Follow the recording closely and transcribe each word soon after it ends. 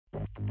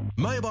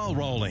Mobile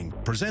Rolling,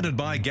 presented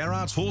by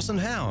Garrard's Horse and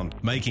Hound,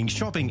 making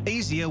shopping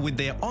easier with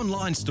their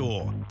online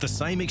store. The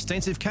same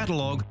extensive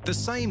catalogue, the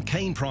same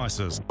keen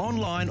prices,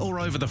 online or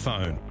over the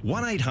phone.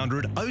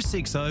 1800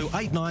 060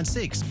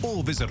 896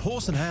 or visit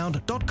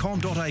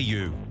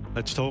horseandhound.com.au.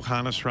 Let's talk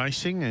harness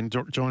racing, and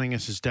joining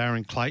us is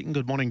Darren Clayton.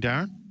 Good morning,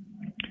 Darren.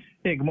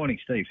 Yeah, good morning,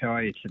 Steve. How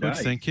are you today? Good,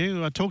 thank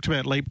you. I talked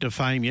about Leap to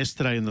Fame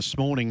yesterday and this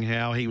morning,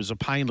 how he was a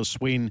painless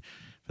win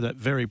for that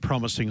very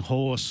promising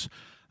horse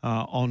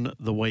on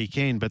the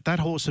weekend. But that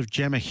horse of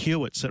Gemma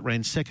Hewitt's that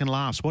ran second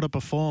last, what a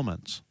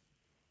performance.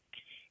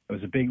 It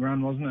was a big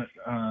run, wasn't it?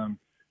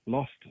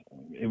 Lost.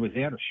 It was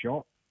out of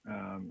shot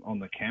on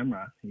the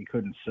camera. You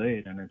couldn't see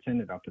it, and it's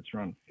ended up it's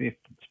run fifth.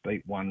 It's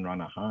beat one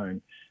runner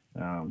home.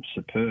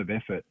 Superb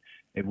effort.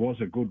 It was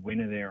a good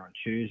winner there on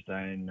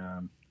Tuesday, and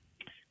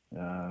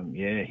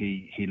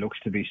he looks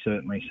to be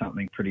certainly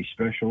something pretty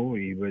special.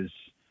 He was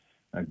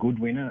a good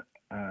winner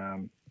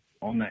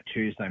on that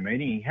Tuesday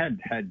meeting. He had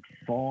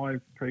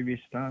 5 previous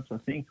starts, I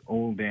think,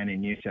 all down in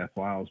New South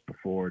Wales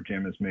before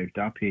Gemma's moved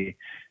up here.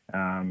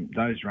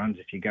 Those runs,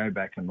 if you go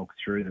back and look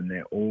through them,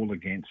 they're all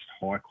against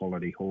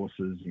high-quality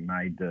horses. He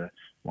made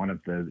one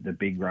of the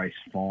big race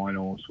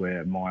finals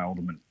where My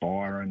Ultimate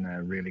Byron,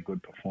 a really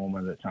good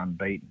performer that's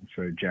unbeaten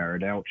for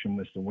Jared Elchin,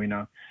 was the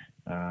winner.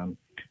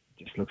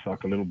 Just looks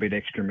like a little bit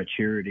extra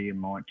maturity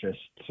and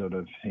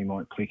he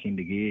might click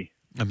into gear.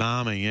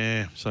 Amami,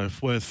 yeah, so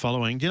worth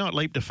following. Do you know what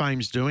Leap to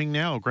Fame's doing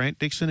now, or Grant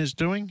Dixon is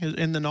doing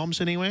in the noms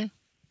anywhere?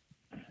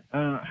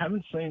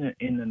 Haven't seen it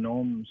in the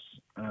noms.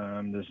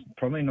 There's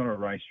probably not a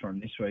race for him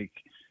this week.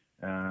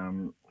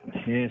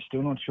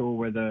 Still not sure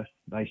whether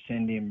they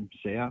send him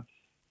south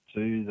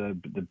to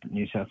the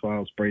New South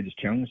Wales Breeders'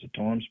 Challenge at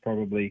times.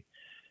 Probably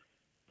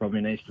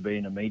needs to be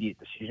an immediate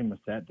decision with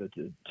that. The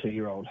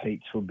 2-year-old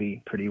heats will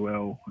be pretty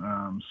well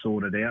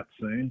sorted out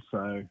soon,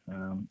 so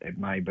it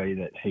may be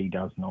that he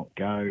does not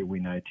go. We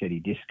know Teddy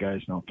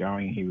Disco's not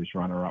going. He was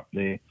runner-up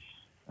there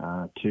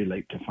to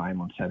Leap to Fame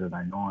on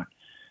Saturday night.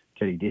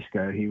 Teddy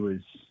Disco, he was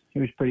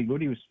pretty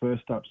good. He was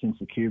first up since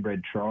the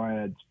Q-Bred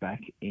Triads back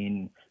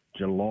in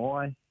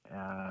July.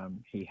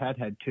 He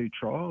had 2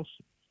 trials,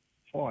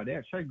 fired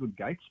out, showed good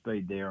gate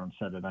speed there on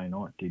Saturday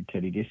night, did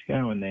Teddy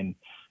Disco, and then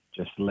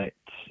just let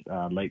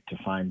Leap to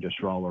Fame just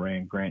roll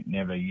around. Grant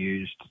never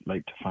used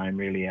Leap to Fame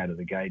really out of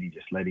the gate. He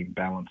just let him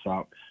balance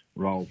up,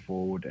 roll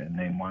forward, and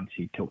then once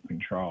he took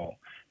control,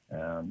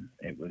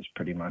 it was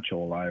pretty much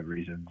all over.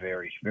 He's a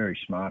very, very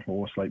smart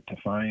horse, Leap to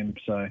Fame.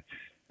 So,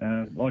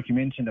 like you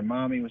mentioned,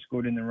 Amami was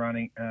good in the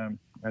running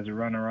as a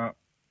runner-up,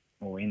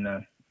 or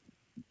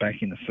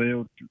back in the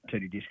field.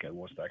 Teddy Disco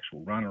was the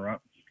actual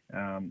runner-up.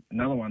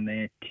 Another one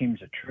there,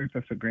 Tim's a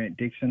Trooper for Grant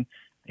Dixon.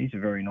 He's a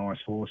very nice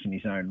horse in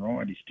his own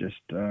right. He's just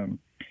come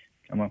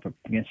up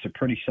against a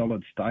pretty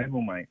solid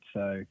stablemate.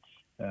 So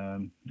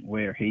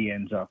where he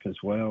ends up as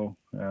well,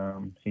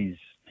 he's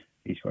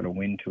got a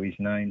win to his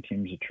name.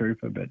 Tim's a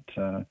Trooper, but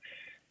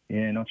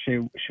not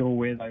sure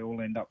where they all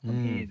end up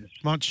from here.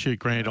 Might shoot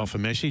Grant off a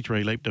message,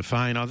 Leap to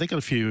Fame. I think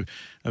a few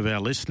of our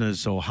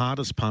listeners or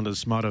hardest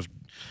punters might have,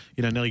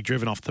 nearly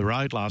driven off the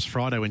road last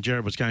Friday when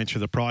Jared was going through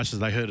the prices.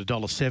 They heard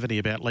 $1.70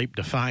 about Leap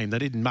to Fame. They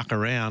didn't muck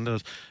around.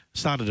 It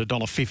started at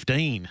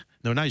 $1.15.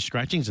 There were no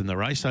scratchings in the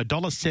race, so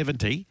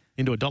 $1.70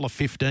 into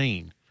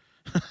 $1.15.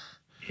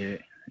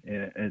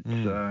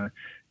 It's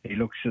he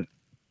looks at.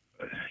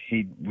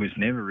 He was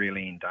never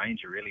really in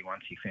danger, really,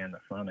 once he found the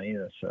front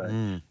either.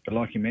 So, But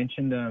like you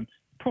mentioned,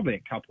 probably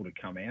a couple to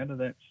come out of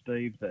that,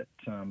 Steve, that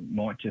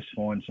might just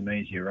find some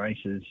easier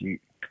races.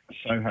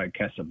 Soho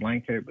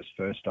Casablanca, it was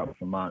first up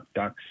for Mark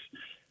Dux.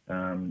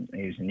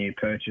 He was a new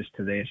purchase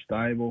to their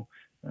stable.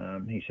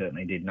 He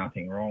certainly did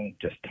nothing wrong,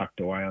 just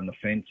tucked away on the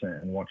fence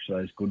and watched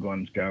those good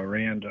ones go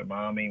around.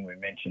 Amami, we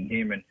mentioned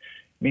him, and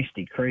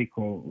Misty Creek,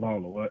 or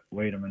Lola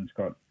Wiedemann's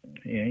got,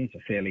 he's a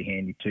fairly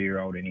handy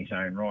 2-year-old in his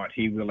own right.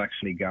 He will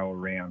actually go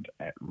around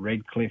at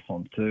Redcliffe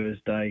on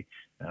Thursday.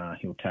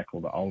 He'll tackle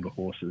the older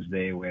horses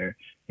there, where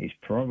he's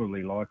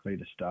probably likely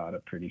to start a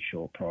pretty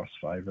short price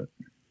favourite.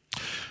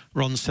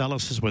 Ron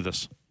Salas is with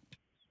us.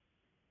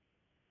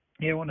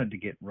 Yeah, I wanted to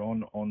get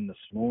Ron on this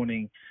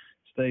morning.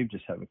 Steve,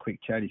 just have a quick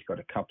chat. He's got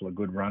a couple of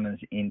good runners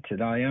in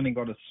today. Only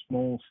got a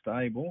small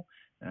stable,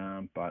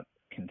 but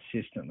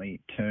consistently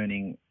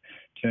turning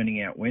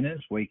out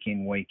winners week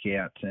in, week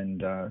out, and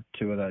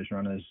 2 of those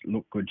runners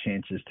look good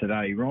chances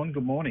today. Ron,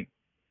 good morning.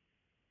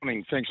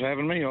 Morning. Thanks for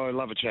having me. I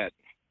love a chat.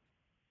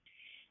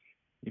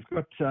 You've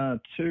got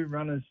 2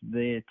 runners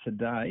there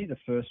today. The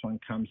first one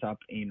comes up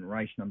in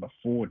race number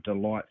 4,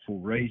 Delightful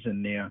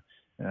Reason. Now,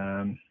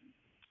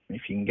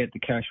 if you can get the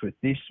cash with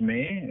this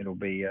mare, it'll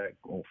be,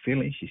 or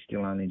filly, she's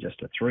still only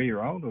just a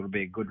 3-year-old. It'll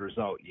be a good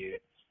result. You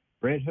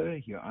bred her,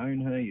 you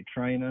own her, you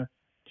train her,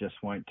 just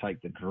won't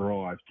take the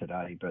drive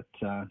today. But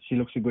she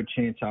looks a good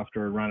chance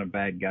after a run of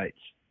bad gates.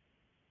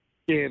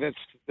 Yeah,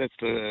 that's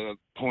the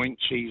point.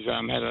 She's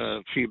had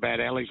a few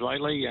bad alleys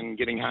lately and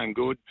getting home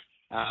good.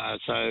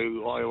 So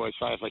I always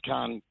say if they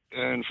can't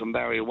earn from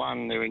barrier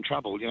 1, they're in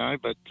trouble,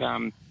 But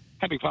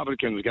Happy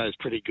Publicans goes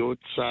pretty good.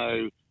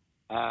 So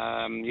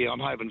I'm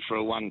hoping for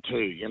a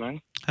 1-2, you know.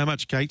 How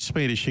much gate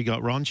speed has she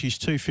got, Ron? She's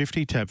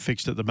 250 tab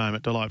fixed at the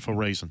moment. Delightful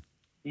Reason.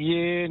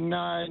 Yeah,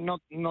 no, not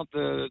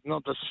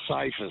the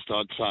safest,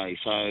 I'd say.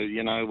 So,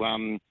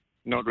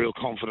 not real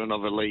confident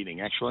of her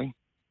leading, actually.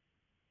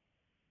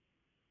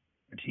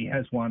 She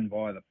has won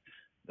via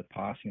the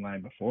passing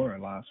lane before. Her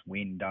last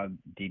win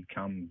did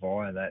come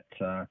via that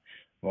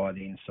via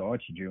the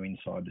inside. She drew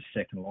inside the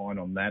second line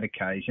on that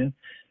occasion.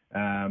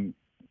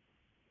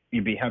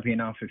 You'd be happy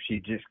enough if she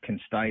just can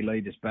stay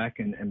leaders back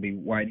and be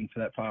waiting for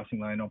that passing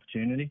lane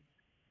opportunity?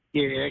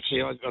 Yeah,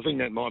 actually, I think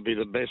that might be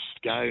the best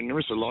go.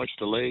 Nerissa likes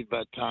to lead,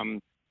 but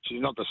she's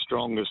not the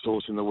strongest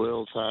horse in the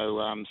world,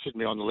 so sitting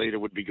behind the leader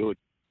would be good.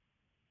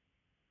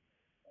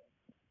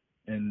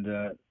 And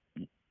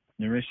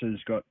Nerissa's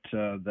got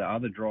the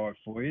other drive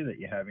for you that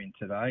you have in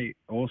today,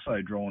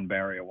 also drawn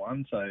barrier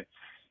 1. So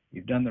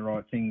you've done the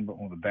right thing,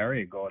 or the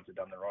barrier guides have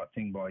done the right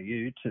thing by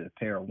you to a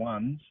pair of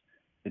ones.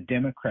 The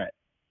Democrat,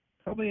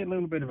 probably a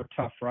little bit of a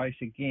tough race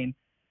again.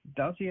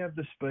 Does he have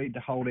the speed to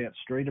hold out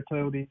Street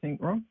Appeal, do you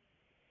think, Ron?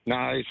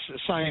 No, it's the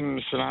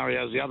same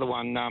scenario as the other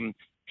one.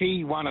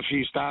 He won a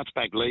few starts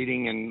back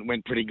leading and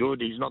went pretty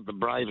good. He's not the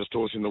bravest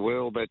horse in the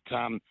world, but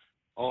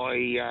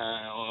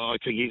I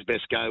think his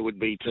best go would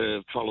be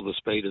to follow the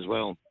speed as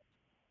well.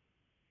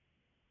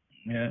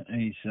 Yeah,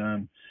 he's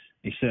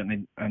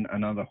certainly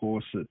another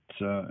horse that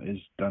has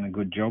done a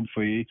good job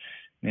for you.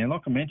 Now,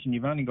 like I mentioned,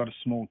 you've only got a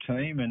small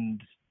team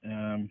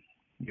and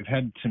you've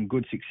had some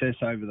good success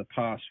over the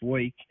past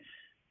week.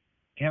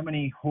 How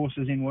many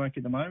horses in work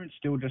at the moment?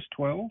 Still just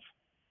 12?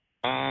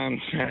 I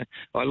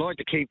like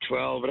to keep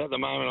 12, but at the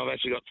moment I've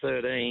actually got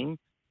 13.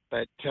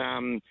 But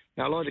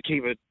I like to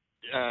keep it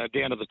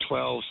down to the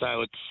 12,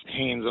 so it's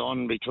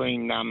hands-on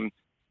between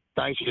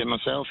Stacey and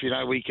myself. You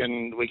know, we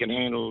can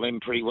handle them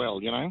pretty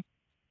well, you know.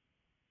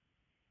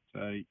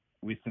 So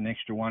with an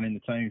extra one in the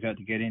team, you've had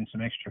to get in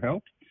some extra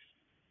help?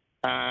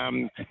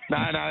 No,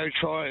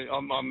 try.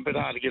 I'm a bit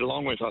hard to get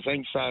along with, I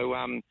think. So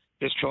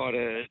just try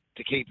to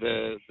keep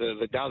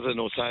the dozen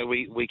or so.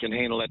 We can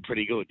handle that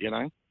pretty good, you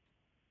know.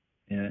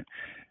 Yeah.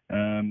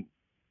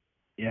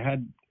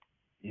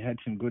 You had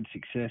some good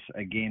success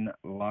again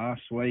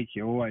last week.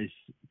 You always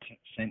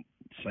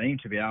seem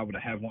to be able to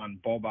have one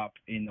bob up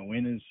in the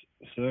winners'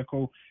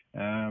 circle.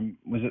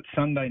 Was it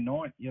Sunday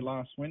night, your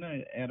last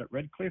winner out at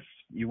Redcliffe?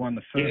 You won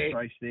the first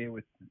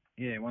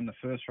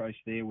race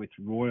there with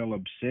Royal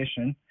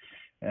Obsession.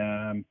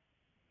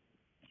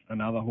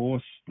 Another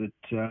horse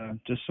that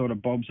just sort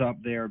of bobs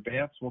up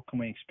thereabouts. What can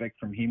we expect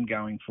from him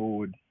going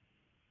forward?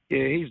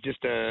 Yeah, he's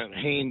just a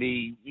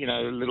handy,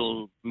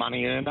 little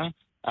money earner.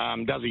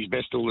 Does his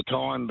best all the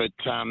time, but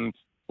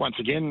once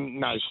again,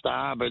 no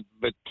star, but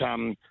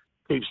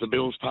keeps the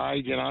bills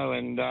paid,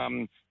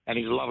 and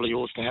he's a lovely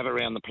horse to have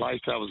around the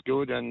place. That was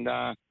good,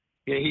 and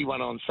he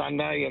won on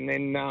Sunday, and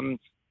then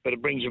but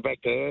it brings you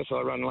back to earth. I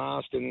run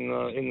last in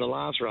the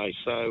last race,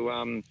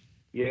 so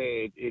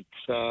it's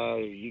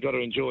you got to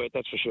enjoy it,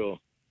 that's for sure.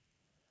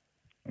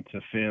 It's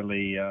a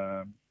fairly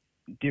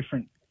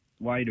different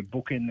way to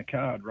book in the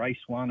card. Race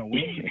 1 a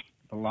win,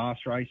 the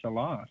last race a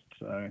last.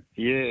 So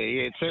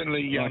it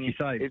certainly, like you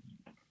say,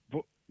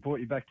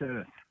 brought you back to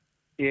earth.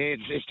 Yeah,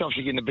 it stops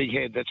you getting a big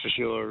head, that's for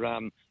sure.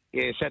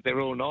 Sat there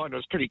all night. It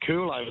was pretty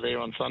cool over there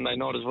on Sunday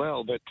night as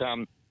well. But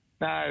no,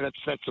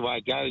 that's the way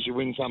it goes. You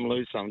win some,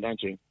 lose some,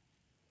 don't you?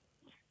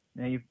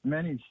 Now you've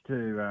managed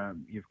to.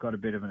 You've got a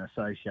bit of an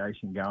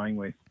association going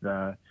with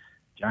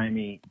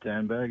Jamie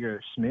Dernberger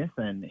Smith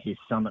and his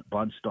Summit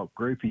Bloodstock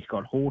group. He's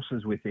got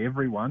horses with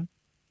everyone.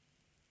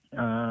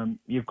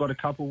 You've got a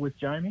couple with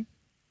Jamie?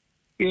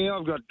 Yeah,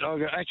 I've got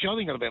actually, I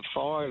think I've got about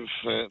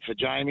 5 for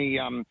Jamie.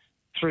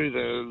 Through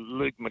the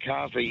Luke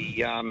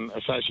McCarthy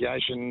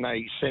Association,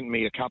 they sent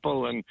me a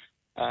couple, and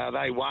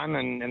they won,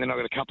 and then I've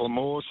got a couple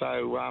more.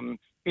 So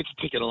it's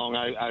ticking along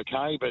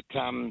okay, but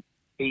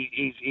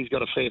he's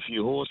got a fair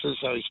few horses,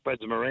 so he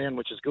spreads them around,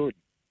 which is good.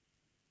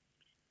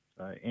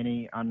 So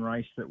any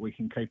unraced that we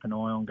can keep an eye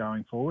on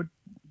going forward?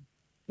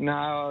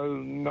 No,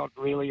 not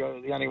really.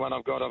 The only one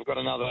I've got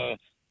another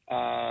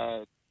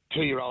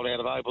 2-year-old out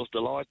of Opal's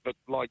Delight, but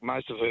like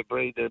most of her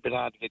breed, they're a bit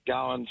hard to get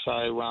going, so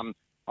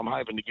I'm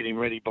hoping to get him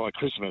ready by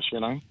Christmas,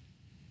 Yeah.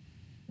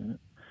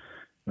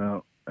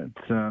 Well, it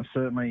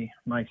certainly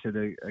makes it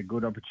a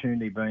good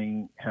opportunity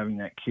having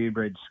that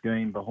Q-bred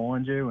scheme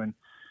behind you, and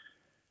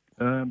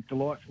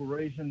Delightful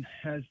Reason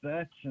has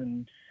that,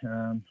 and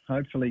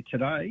hopefully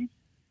today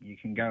you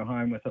can go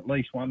home with at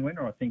least one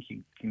winner. I think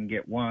you can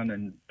get one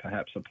and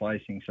perhaps a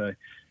placing. So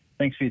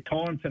thanks for your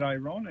time today,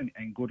 Ron,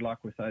 and good luck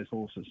with those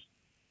horses.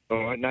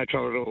 All right, no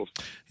trouble at all.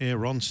 Yeah,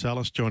 Ron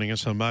Salas joining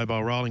us on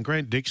Mobile Rolling.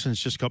 Grant Dixon's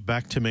just got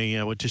back to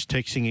me. We're just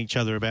texting each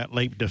other about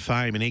Leap to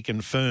Fame, and he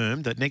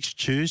confirmed that next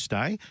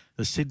Tuesday,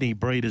 the Sydney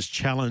Breeders'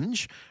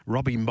 Challenge,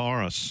 Robbie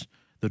Morris,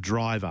 the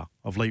driver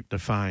of Leap to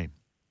Fame.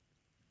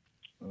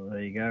 Well,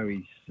 there you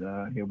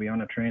go. He'll be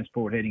on a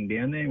transport heading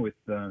down there with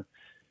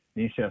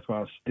New South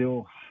Wales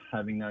still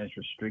having those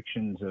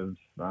restrictions of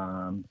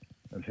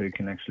who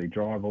can actually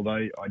drive.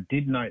 Although I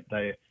did note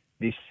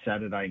this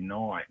Saturday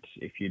night,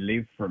 if you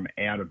live from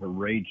out of a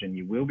region,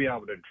 you will be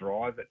able to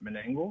drive at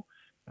Menangle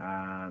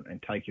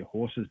and take your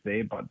horses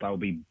there, but they'll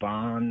be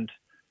barned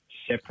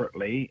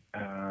separately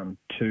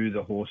to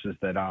the horses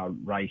that are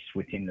raced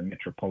within the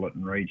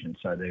metropolitan region.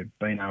 So they've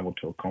been able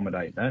to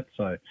accommodate that.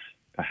 So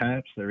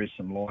perhaps there is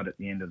some light at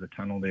the end of the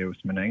tunnel there with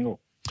Menangle.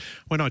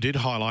 When I did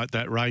highlight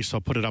that race, I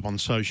put it up on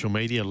social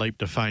media, Leap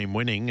to Fame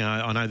winning.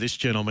 I know this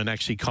gentleman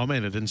actually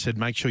commented and said,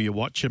 make sure you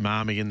watch your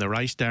Marmy in the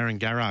race. Darren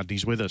Garrard,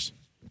 he's with us.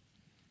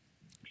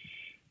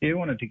 Yeah, I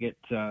wanted to get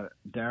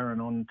Darren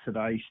on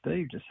today,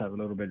 Steve, just have a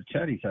little bit of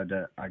chat. He's had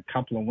a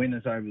couple of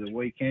winners over the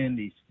weekend.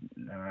 He's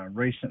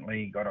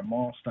recently got a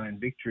milestone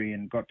victory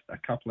and got a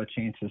couple of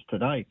chances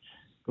today.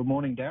 Good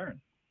morning, Darren.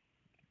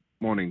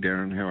 Morning,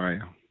 Darren. How are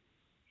you?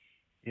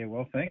 Yeah,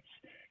 well, thanks.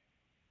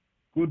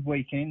 Good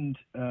weekend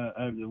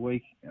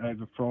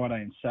over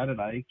Friday and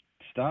Saturday.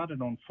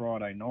 Started on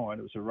Friday night.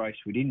 It was a race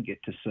we didn't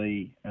get to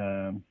see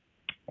on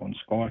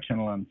Sky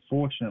Channel,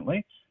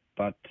 unfortunately.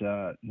 But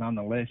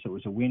nonetheless, it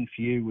was a win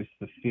for you with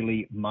the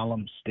filly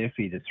Mullum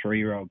Steffi, the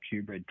 3-year-old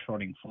Q-bred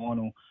trotting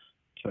final,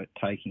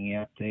 taking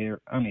out there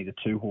only the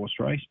 2-horse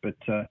race. But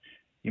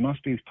you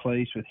must be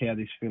pleased with how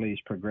this filly has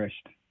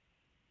progressed.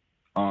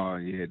 Oh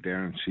yeah,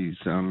 Darren. She's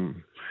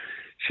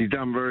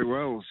done very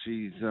well.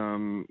 She's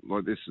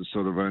like, this is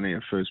sort of only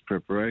her first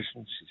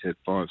preparation. She's had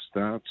 5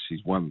 starts.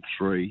 She's won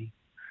 3.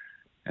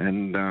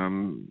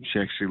 And she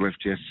actually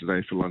left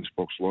yesterday for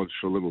Lunchbox Lodge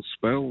for a little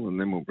spell, and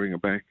then we'll bring her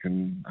back,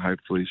 and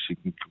hopefully she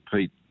can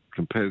compete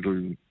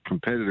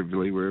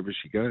competitively wherever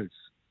she goes.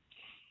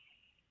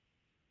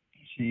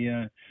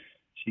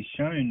 She's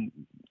shown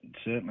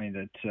certainly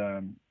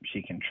that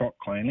she can trot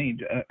cleanly.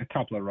 A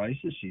couple of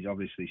races, she's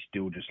obviously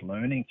still just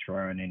learning,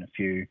 throwing in a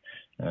few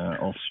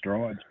off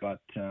strides,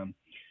 but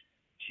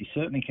she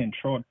certainly can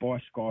trot. By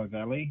Sky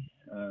Valley,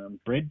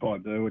 bred by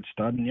Burwood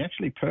Stud, and you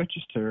actually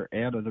purchased her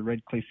out of the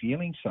Redcliffe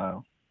Yearling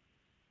sale.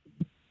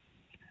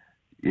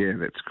 Yeah,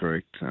 that's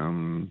correct.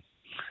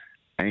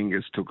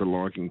 Angus took a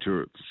liking to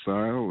her at the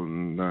sale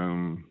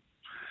and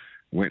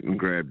went and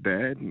grabbed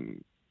Dad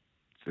and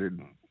said,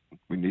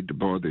 we need to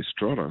buy this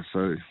trotter.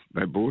 So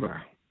they bought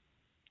her.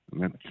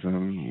 And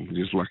that's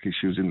just lucky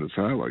she was in the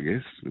sale, I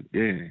guess. But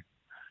yeah.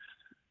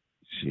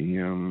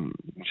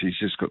 She's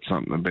just got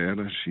something about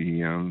her.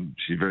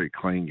 She's very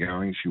clean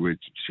going.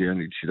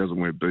 She doesn't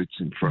wear boots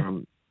in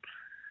front,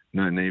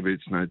 no knee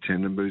boots, no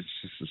tendon boots,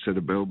 just a set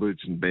of bell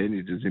boots and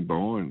bandages in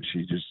behind.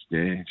 She just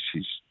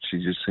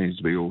seems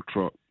to be all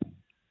trot.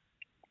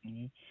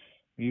 Yeah.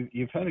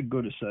 You've had a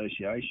good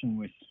association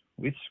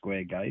with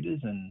Square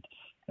Gators,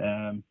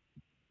 and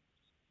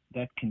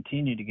that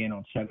continued again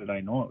on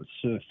Saturday night with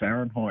Sir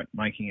Fahrenheit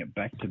making it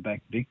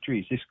back-to-back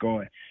victories. This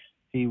guy,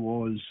 he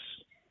was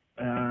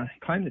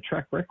claimed the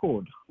track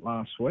record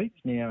last week.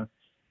 Now,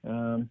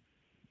 I'm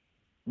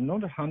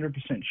not 100%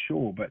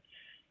 sure, but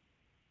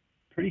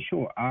pretty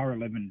sure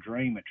R11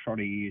 Dream at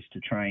Trotter used to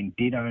train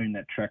did own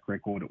that track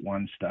record at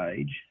one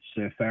stage.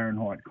 Sir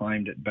Fahrenheit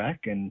claimed it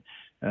back, and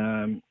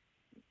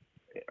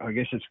I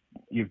guess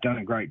you've done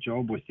a great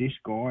job with this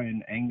guy,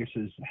 and Angus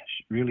has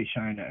really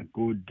shown a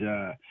good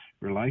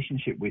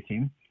relationship with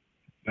him,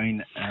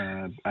 been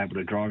able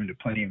to drive him to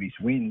plenty of his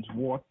wins.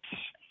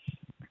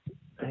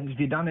 Have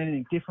you done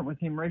anything different with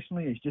him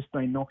recently? He's just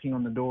been knocking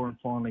on the door and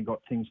finally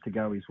got things to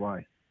go his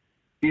way.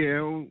 Yeah,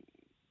 well,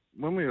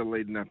 when we were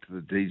leading up to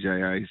the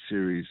DJA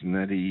series and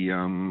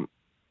that,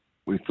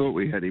 we thought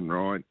we had him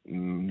right,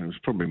 and it was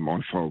probably my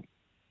fault.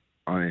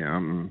 I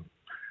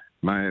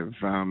may have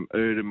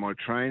erred in my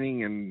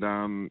training,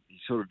 and he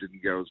sort of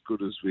didn't go as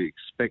good as we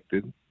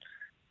expected.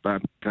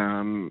 But,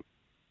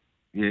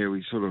 yeah,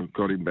 we sort of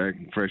got him back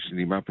and freshened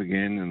him up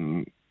again,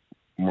 and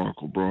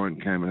Michael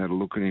Bryant came and had a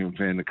look at him and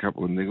found a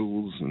couple of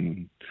niggles,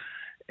 and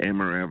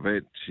Emma, our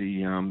vet,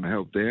 she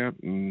helped out,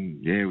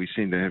 and yeah, we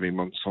seem to have him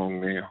on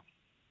song now.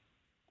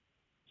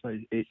 So,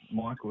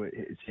 Michael,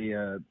 is he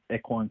an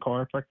equine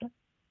chiropractor?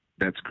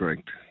 That's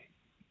correct.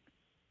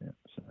 Yeah,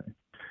 so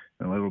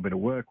a little bit of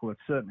work. Well, it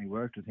certainly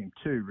worked with him.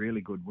 2 really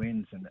good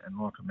wins, and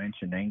like I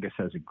mentioned, Angus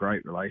has a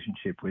great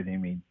relationship with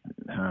him. He'd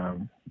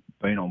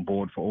been on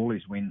board for all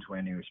his wins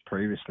when he was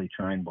previously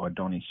trained by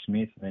Donnie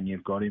Smith, and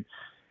you've got him.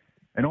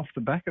 And off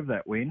the back of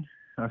that win,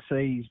 I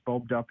see he's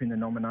bobbed up in the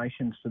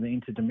nominations for the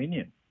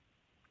Inter-Dominion.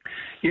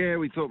 Yeah,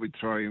 we thought we'd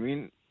throw him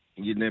in.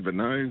 You never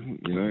know.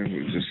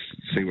 We just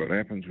see what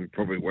happens. We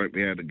probably won't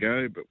be able to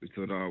go, but we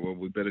thought,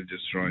 we better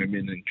just throw him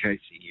in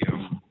case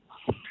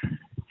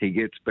he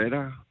gets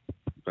better.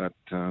 But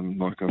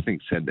like I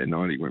think Saturday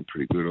night he went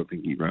pretty good. I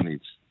think he ran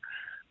his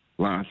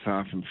last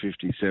half in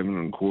 57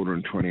 and a quarter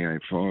and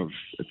 28.5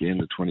 at the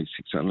end of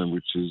 2600,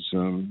 which is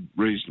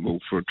reasonable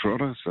for a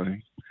trotter. So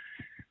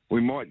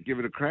we might give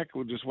it a crack.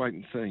 We'll just wait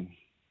and see.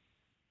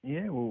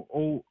 Yeah, well,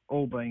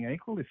 all being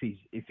equal, if he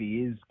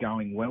is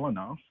going well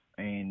enough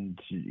and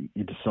you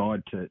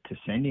decide to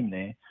send him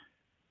there,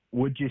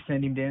 would you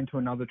send him down to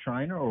another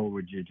trainer, or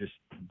would you just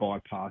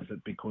bypass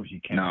it because you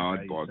can? No,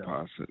 I'd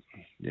bypass it.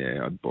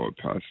 Yeah, I'd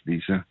bypass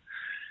it.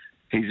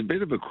 He's a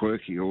bit of a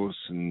quirky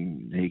horse,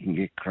 and he can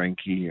get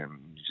cranky, and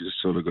you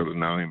just sort of got to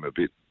know him a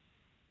bit.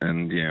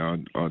 And yeah,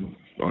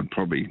 I'd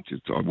probably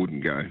I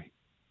wouldn't go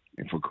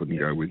if I couldn't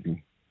go with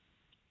him.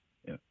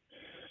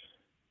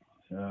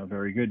 Yeah.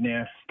 Very good.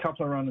 Now, a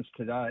couple of runners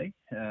today.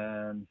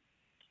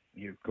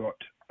 You've got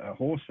a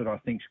horse that I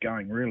think's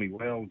going really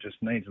well, just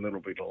needs a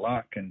little bit of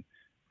luck and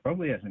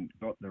probably hasn't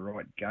got the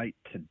right gate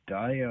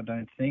today, I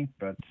don't think,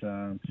 but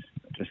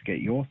just get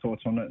your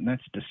thoughts on it, and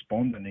that's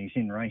Despondent. He's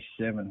in race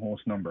 7,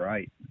 horse number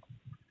 8.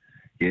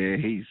 Yeah,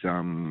 he's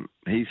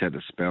had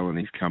a spell and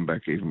he's come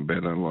back even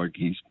better. Like,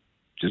 he's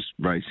just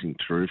racing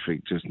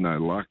terrific, just no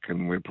luck,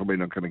 and we're probably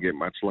not going to get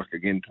much luck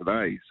again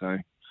today. So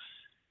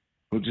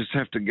we'll just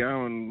have to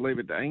go and leave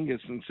it to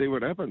Angus and see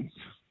what happens.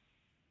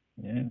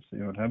 Yeah,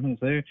 see what happens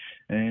there.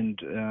 And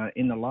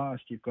in the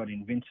last, you've got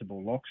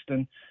Invincible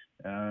Loxton.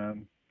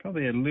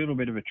 Probably a little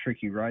bit of a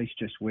tricky race,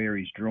 just where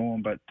he's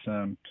drawn, but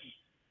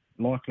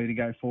likely to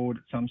go forward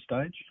at some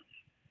stage.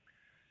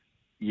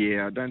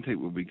 Yeah, I don't think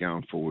we'll be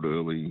going forward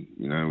early.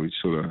 You know, he's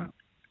sort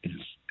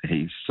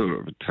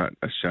of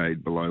a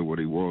shade below what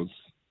he was.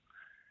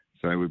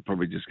 So we're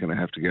probably just going to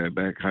have to go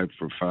back, hope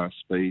for a fast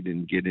speed,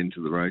 and get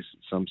into the race at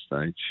some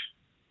stage.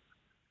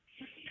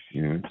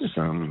 You know, it's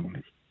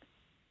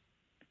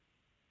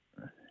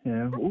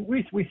yeah,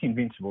 with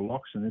Invincible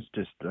Loxton, it's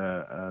just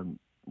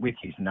with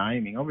his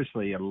naming.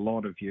 Obviously, a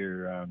lot of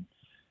your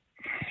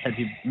have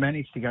you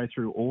managed to go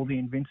through all the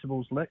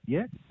Invincibles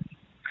yet?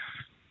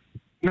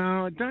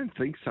 No, I don't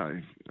think so.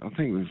 I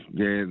think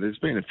there's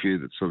been a few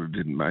that sort of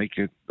didn't make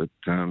it, but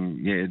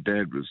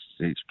Dad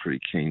he's pretty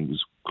keen. He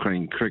was a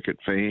keen cricket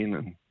fan,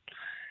 and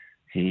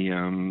he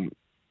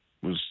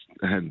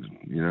had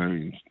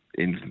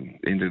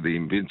into the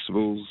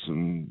Invincibles,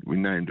 and we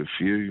named a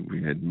few.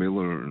 We had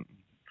Miller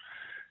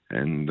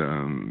and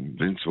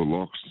Invincible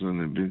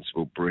Loxton,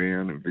 Invincible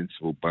Brown,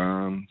 Invincible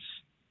Barnes.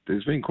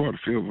 There's been quite a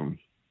few of them.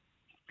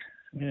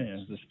 Yeah,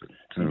 it's just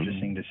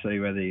interesting to see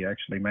whether you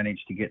actually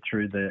managed to get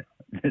through the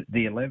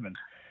 11.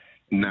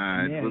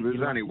 No, well,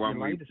 there's only one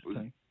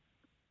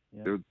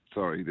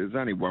there's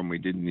only one we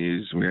didn't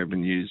use. We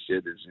haven't used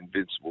yet. Is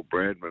Invincible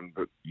Bradman,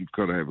 but you've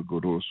got to have a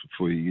good horse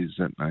before you use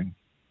that name.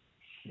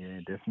 Yeah,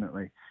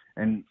 definitely.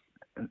 And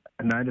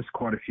I noticed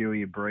quite a few of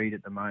your breed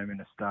at the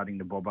moment are starting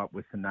to bob up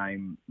with the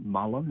name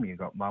Mullum. You've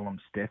got Mullum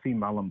Steffi,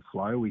 Mullum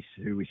Flo,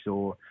 who we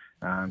saw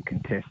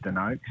contest an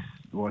Oaks.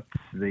 What's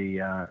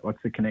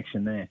the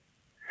connection there?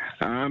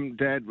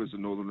 Dad was a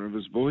Northern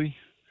Rivers boy.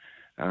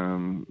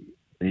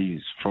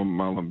 He's from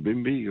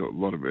Mullumbimby. A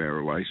lot of our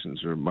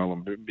relations are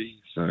Mullumbimby,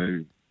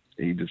 so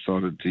he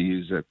decided to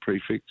use that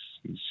prefix.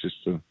 It's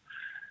just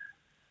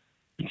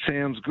it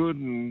sounds good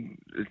and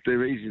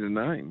they're easy to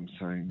name.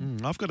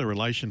 So I've got a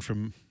relation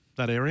from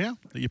that area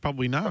that you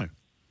probably know.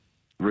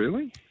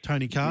 Really?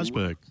 Tony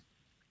Carsberg.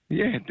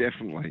 Yeah,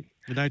 definitely.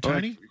 You know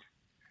Tony?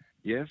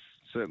 Yes,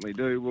 certainly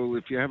do. Well,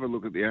 if you have a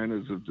look at the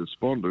owners of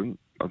Despondent,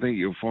 I think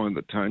you'll find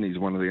that Tony's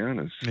one of the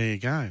owners. There you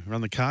go.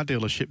 Run the car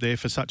dealership there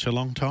for such a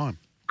long time.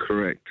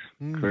 Correct.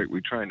 Correct.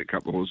 We trained a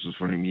couple of horses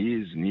for him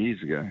years and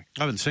years ago.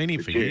 I haven't seen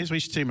him for years. We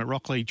used to see him at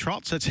Rockley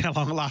Trots. That's how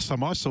long the last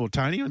time I saw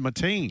Tony in my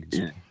teens.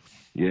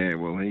 Yeah,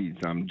 well, he's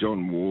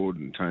John Ward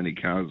and Tony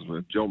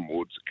Carsberg. John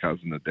Ward's a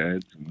cousin of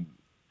Dad's, and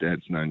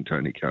Dad's known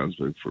Tony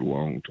Carsberg for a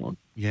long time.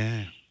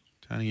 Yeah.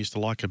 Tony used to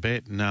like a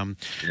bet. And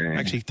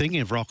actually, thinking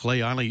of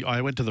Rockley,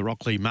 I went to the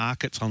Rockley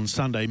markets on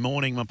Sunday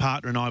morning, my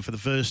partner and I, for the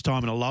first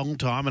time in a long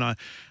time, and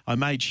I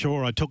made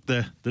sure I took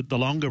the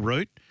longer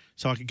route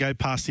so I could go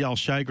past the old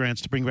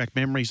showgrounds to bring back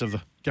memories of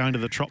going to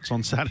the trots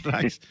on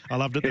Saturdays. I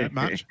loved it that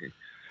much.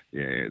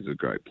 Yeah, it's a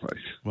great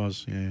place. It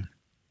was, yeah.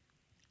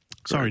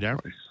 Sorry,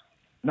 Darren. Place.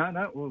 No,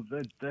 well,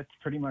 that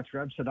pretty much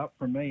wraps it up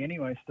from me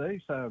anyway,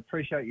 Steve. So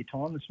appreciate your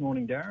time this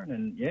morning, Darren.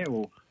 And, yeah,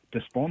 well,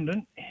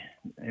 Despondent,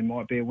 it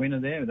might be a winner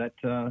there. That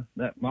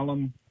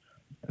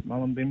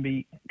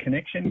Mullumbimby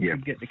connection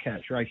could get the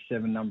catch. Race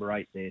 7, number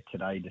 8 there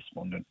today,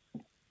 Despondent.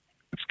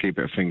 Let's keep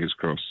our fingers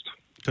crossed.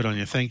 Good on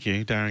you. Thank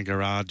you. Darren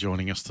Garrard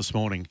joining us this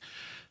morning.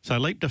 So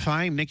Leap to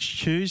Fame next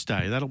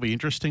Tuesday. That'll be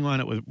interesting,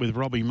 won't it, with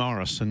Robbie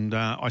Morris. And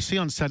I see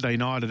on Saturday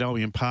night at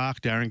Albion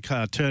Park, Darren,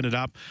 Turn It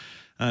Up.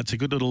 It's a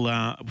good little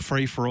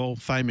free-for-all.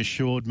 Famous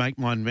Assured, Make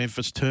Mine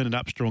Memphis, Turn It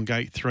Up, Strong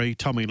Gate 3,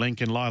 Tommy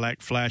Lincoln, Lilac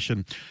Flash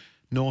and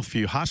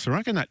Northview Hustler. I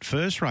reckon that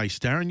first race,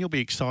 Darren, you'll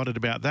be excited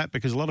about that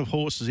because a lot of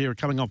horses here are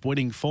coming off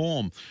winning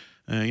form.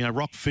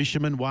 Rock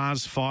Fisherman,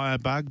 Waz,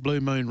 Firebug,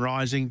 Blue Moon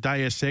Rising,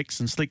 Deus Ex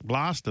and Slick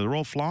Blaster. They're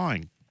all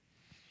flying.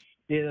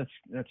 Yeah,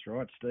 that's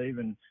right, Steve.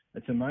 And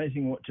it's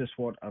amazing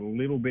what a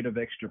little bit of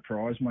extra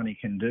prize money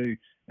can do.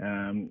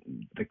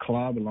 The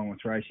club, along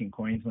with Racing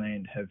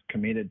Queensland, have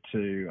committed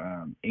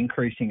to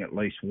increasing at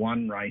least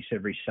one race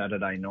every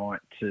Saturday night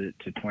to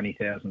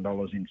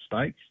 $20,000 in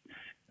stakes.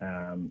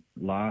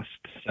 Last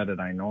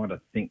Saturday night, I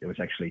think there was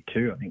actually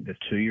 2. I think the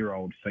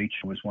 2-year-old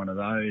feature was one of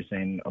those,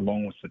 and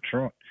along with the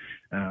trot.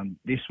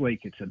 This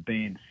week it's a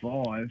band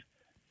 5,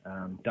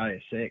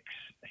 Deus Ex.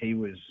 He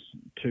was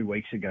 2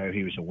 weeks ago.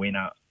 He was a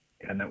winner,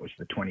 and that was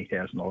the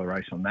 $20,000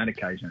 race on that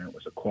occasion. It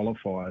was a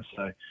qualifier,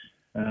 so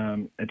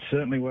it's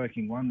certainly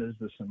working wonders.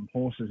 There's some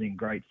horses in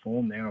great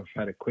form now. I've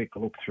had a quick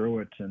look through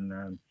it,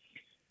 and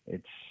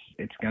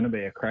it's going to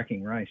be a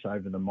cracking race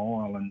over the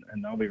mile, and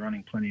they'll be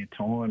running plenty of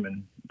time,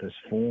 and there's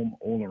form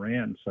all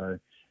around. So,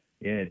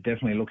 yeah,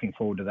 definitely looking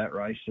forward to that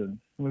race. And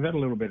we've had a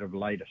little bit of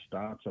later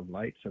starts of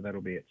late, so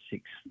that'll be at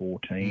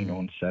 6:14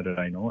 on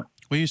Saturday night.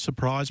 Were you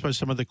surprised by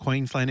some of the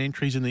Queensland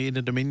entries in the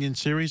Inter-Dominion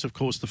Series? Of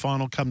course, the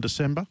final come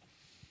December.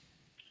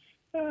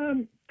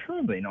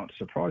 Probably not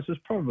surprised. There's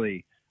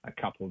probably a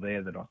couple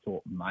there that I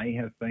thought may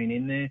have been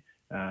in there.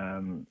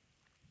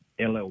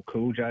 LL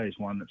Cool J is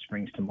one that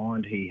springs to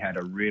mind. He had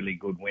a really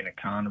good win at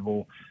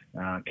Carnival,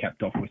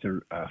 capped off with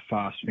a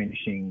fast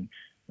finishing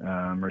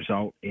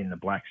result in the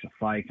Blacks of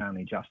Fake,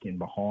 only just in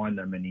behind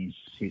them, and his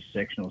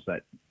sectionals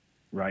that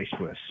race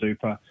were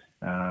super.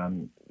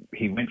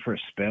 He went for a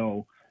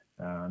spell.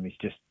 He's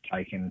just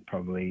taken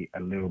probably a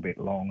little bit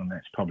long, and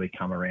that's probably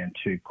come around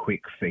too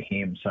quick for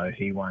him, so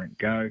he won't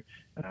go.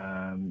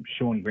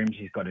 Sean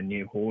Grimsey's got a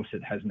new horse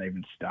that hasn't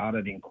even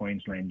started in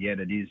Queensland yet.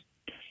 It is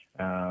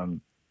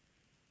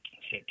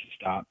set to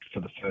start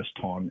for the first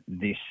time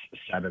this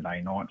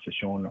Saturday night for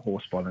Sean. A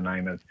horse by the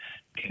name of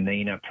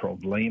Kanina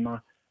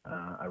Problema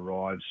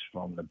arrives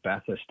from the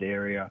Bathurst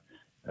area.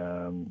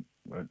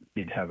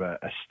 Did have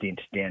a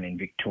stint down in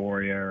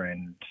Victoria,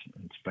 and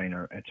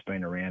it's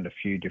been around a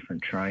few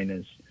different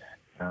trainers.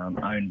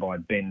 Owned by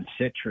Ben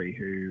Setri,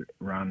 who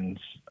runs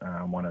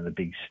one of the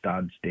big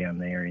studs down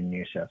there in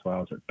New South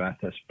Wales at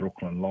Bathurst,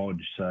 Brooklyn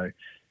Lodge. So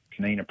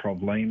Kanina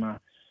Problema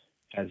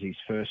has his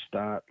first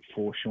start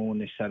for Sean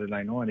this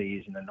Saturday night. He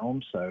is in the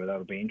nom, so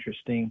that'll be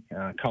interesting.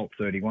 Colt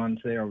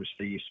 31's there.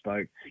 Obviously, you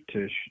spoke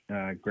to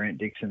Grant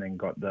Dixon and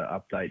got the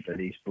update that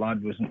his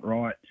blood wasn't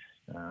right.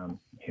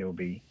 He'll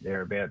be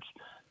thereabouts.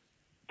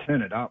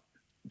 Turn It Up.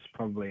 It's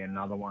probably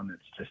another one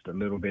that's just a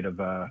little bit of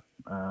a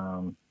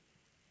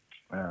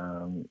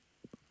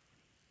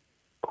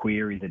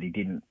query that he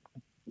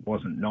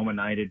wasn't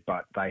nominated,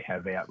 but they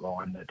have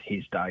outlined that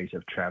his days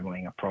of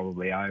travelling are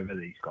probably over.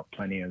 That he's got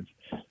plenty of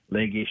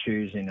leg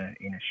issues in a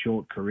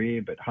short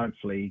career, but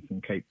hopefully he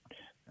can keep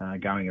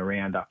going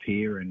around up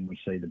here, and we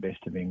see the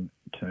best of him.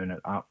 Turn It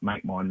Up.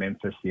 Make Mine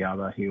Memphis, the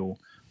other. He'll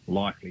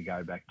likely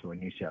go back to a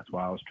New South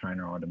Wales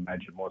trainer, I'd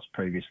imagine. Was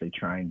previously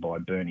trained by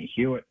Bernie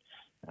Hewitt.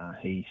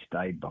 He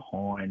stayed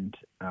behind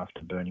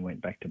after Bernie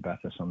went back to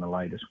Bathurst on the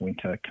latest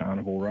winter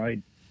carnival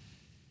raid.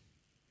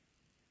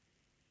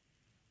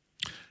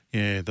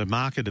 Yeah, the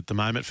market at the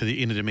moment for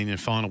the Inter-Dominion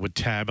final with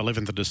Tab,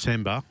 11th of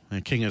December,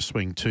 and King of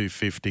Swing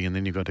 $250, and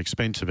then you've got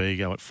Expensive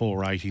Ego at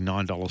 $480,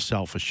 $9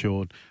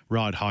 self-assured.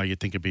 Ride High, you'd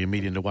think it'd be $1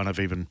 million to 1 of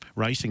even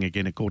racing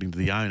again, according to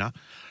the owner.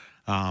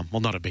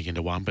 Well, not $1 million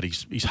to 1, but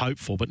he's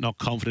hopeful but not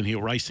confident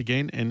he'll race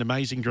again. And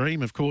Amazing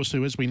Dream, of course,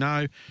 who, as we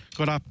know,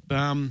 got up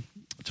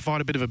to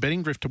fight a bit of a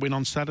betting drift to win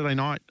on Saturday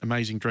night.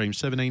 Amazing Dream,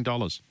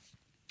 $17.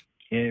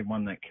 Yeah,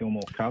 won that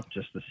Kilmore Cup,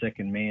 just the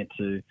second mare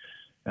to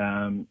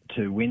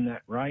win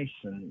that race,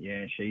 and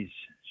yeah, she's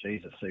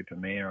a super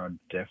mare. I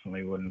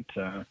definitely wouldn't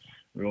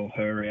rule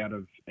her out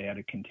of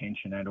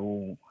contention at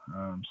all,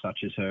 such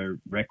as her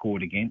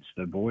record against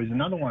the boys.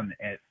 Another one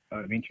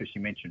of interest,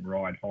 you mentioned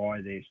Ride High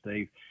there,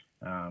 Steve.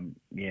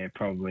 Yeah,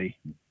 probably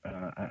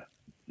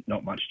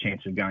not much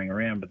chance of going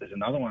around, but there's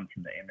another one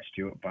from the Emma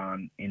Stewart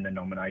barn in the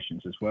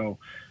nominations as well.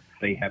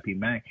 Be Happy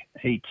Mac.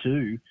 He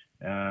too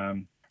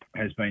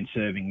has been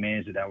serving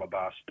mares at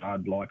Alabar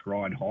Stud like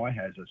Ride High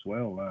has as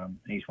well.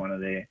 He's one of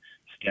their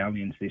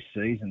stallions this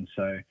season,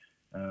 so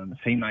if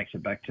he makes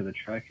it back to the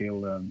track,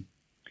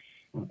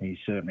 he's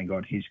certainly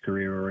got his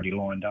career already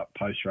lined up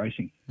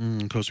post-racing.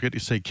 Of course, we get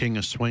to see King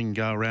of Swing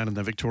go around in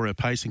the Victoria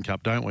Pacing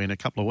Cup, don't we, in a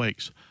couple of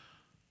weeks?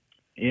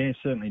 Yeah,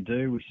 certainly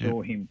do. We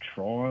saw him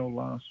trial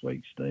last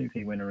week, Steve.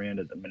 He went around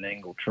at the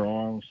Menangle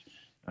trials,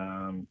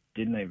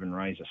 didn't even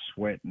raise a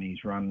sweat, and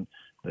he's run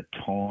the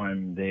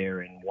time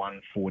there in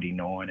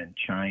 1:49 and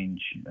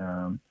change,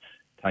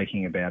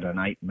 taking about an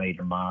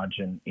 8-metre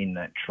margin in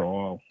that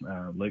trial.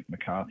 Luke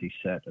McCarthy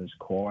sat as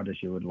quiet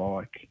as you would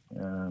like.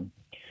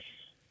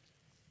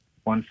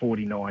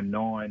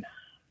 1:49.9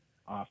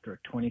 after a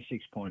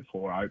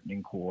 26.4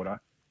 opening quarter,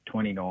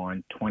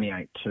 29,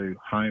 28.2,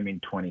 home in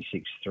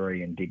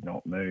 26.3 and did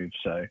not move.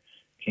 So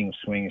King of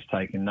Swing has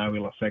taken no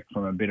ill effect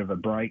from a bit of a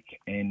break,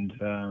 and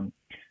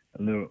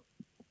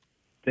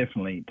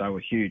definitely they were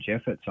huge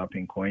efforts up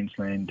in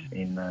Queensland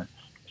in the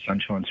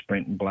Sunshine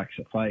Sprint and Blacks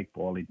of Fake.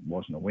 While he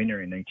wasn't a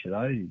winner in each of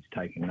those, he's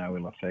taken no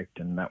ill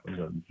effect, and that was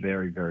a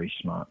very, very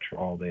smart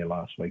trial there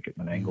last week at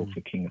Menangle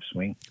for King of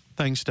Swing.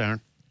 Thanks, Darren.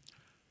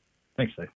 Thanks, Steve.